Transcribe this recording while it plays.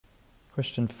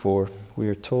Question 4. We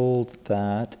are told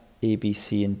that A, B,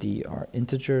 C, and D are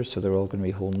integers, so they're all going to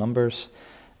be whole numbers.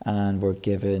 And we're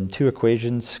given two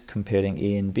equations comparing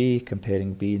A and B,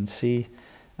 comparing B and C,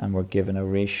 and we're given a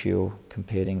ratio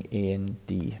comparing A and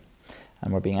D.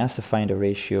 And we're being asked to find a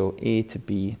ratio A to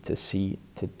B to C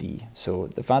to D. So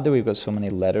the fact that we've got so many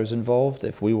letters involved,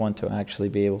 if we want to actually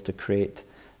be able to create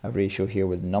a ratio here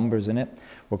with numbers in it,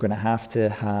 we're going to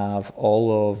have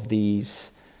all of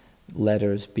these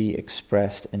letters be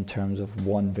expressed in terms of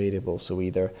one variable. So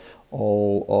either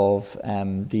all of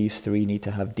these three need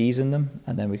to have D's in them,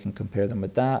 and then we can compare them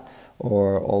with that,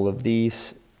 or all of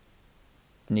these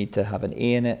need to have an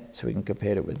A in it, so we can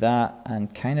compare it with that.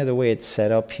 And kind of the way it's set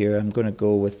up here, I'm going to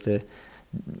go with the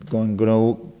going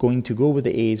to go with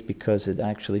the A's because it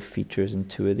actually features in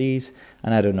two of these.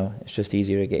 And I don't know, it's just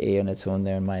easier to get A on its own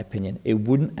there, in my opinion. It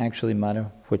wouldn't actually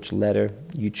matter which letter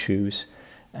you choose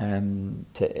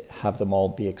to have them all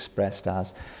be expressed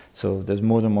as. So there's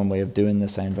more than one way of doing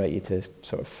this. I invite you to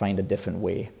sort of find a different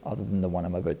way other than the one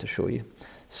I'm about to show you.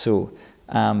 So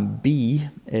B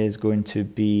is going to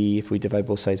be, if we divide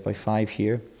both sides by 5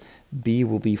 here, B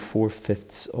will be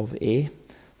 4/5 of A.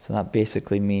 So that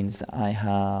basically means that I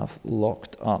have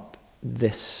locked up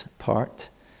this part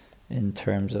in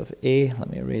terms of A. Let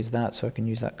me erase that so I can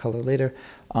use that color later.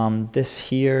 This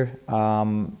here,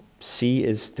 C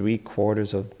is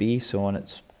 3/4 of B, so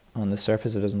on the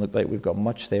surface it doesn't look like we've got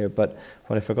much there, but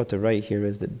what I forgot to write here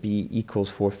is that B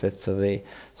equals 4/5 of A.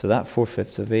 So that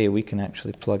 4/5 of A we can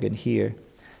actually plug in here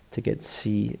to get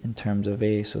C in terms of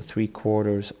A. So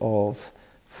 3/4 of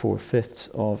 4/5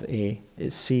 of A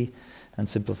is C, and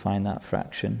simplifying that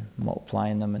fraction,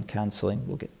 multiplying them and cancelling,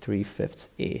 we'll get 3/5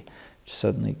 A, which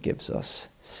suddenly gives us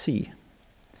C.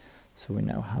 So we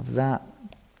now have that.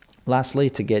 Lastly,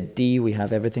 to get D, we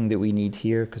have everything that we need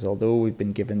here, because although we've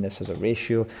been given this as a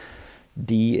ratio,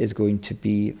 D is going to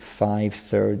be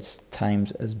 5/3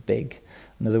 times as big.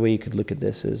 Another way you could look at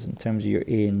this is in terms of your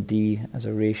A and D as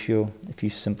a ratio. If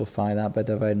you simplify that by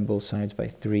dividing both sides by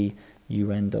 3,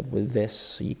 you end up with this.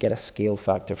 So you get a scale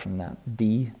factor from that.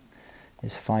 D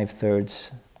is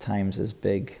 5/3 times as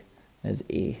big as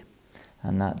A.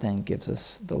 And that then gives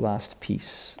us the last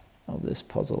piece of this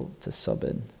puzzle to sub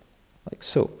in, like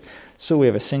so. So we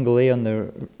have a single A on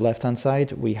the left-hand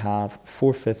side. We have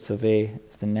 4/5 of A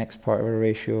is the next part of our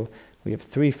ratio. We have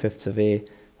 3/5 of A,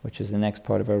 which is the next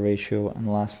part of our ratio. And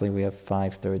lastly, we have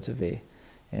 5/3 of A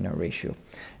in our ratio.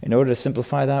 In order to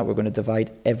simplify that, we're going to divide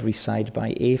every side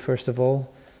by A first of all.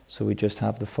 So we just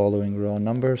have the following raw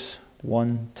numbers: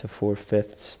 1 to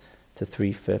 4/5 to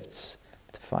 3/5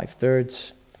 to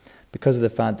 5/3. Because of the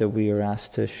fact that we are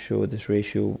asked to show this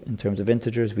ratio in terms of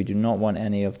integers, we do not want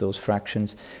any of those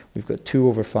fractions. We've got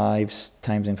 2/5s,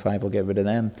 timesing 5 will get rid of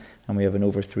them, and we have an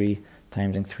over 3,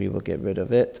 timesing 3 will get rid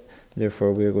of it.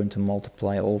 Therefore, we're going to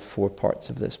multiply all 4 parts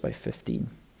of this by 15.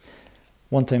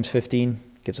 1 times 15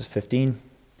 gives us 15.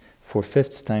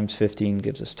 4/5 times 15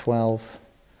 gives us 12.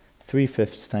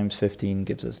 3/5 times 15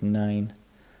 gives us 9.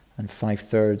 And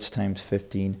 5/3 times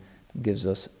 15 gives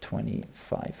us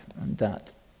 25. And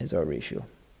that is our ratio.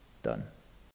 Done.